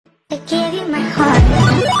I gave you my heart.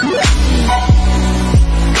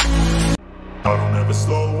 I don't ever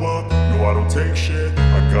slow up, no I don't take shit.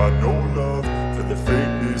 I got no love for the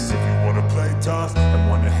fakeness. If you wanna play tough and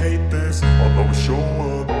wanna hate this, I'll always show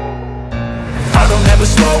up. I don't ever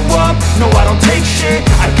slow up, no I don't take shit.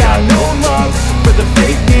 I got no love for the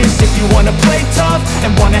fakeness. If you wanna play tough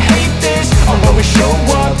and wanna hate this, I'll always show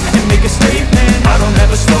up and make a statement. I don't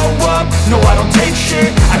ever slow up, no I don't take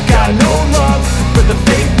shit. I got no love for the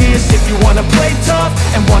fakeness. If you wanna play tough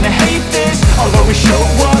and wanna hate this, I'll always show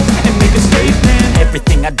up and make a statement.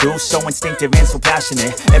 Everything I do so instinctive and so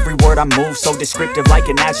passionate. Every word I move so descriptive like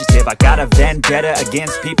an adjective. I got a vendetta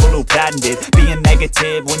against people who patented being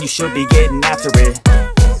negative when you should be getting after it.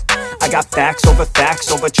 I got facts over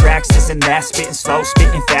tracks, this and that. Spitting slow,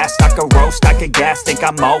 spitting fast. I could roast, I could gas. Think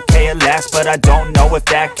I'm okay at last, but I don't know if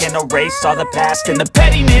that can erase all the past. And the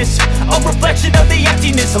pettiness, a reflection of the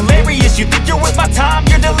emptiness. Hilarious, you think you're worth my time,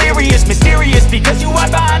 you're delirious. Mysterious, because you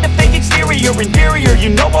hide behind a fake exterior. Inferior, you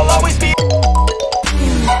know I'll always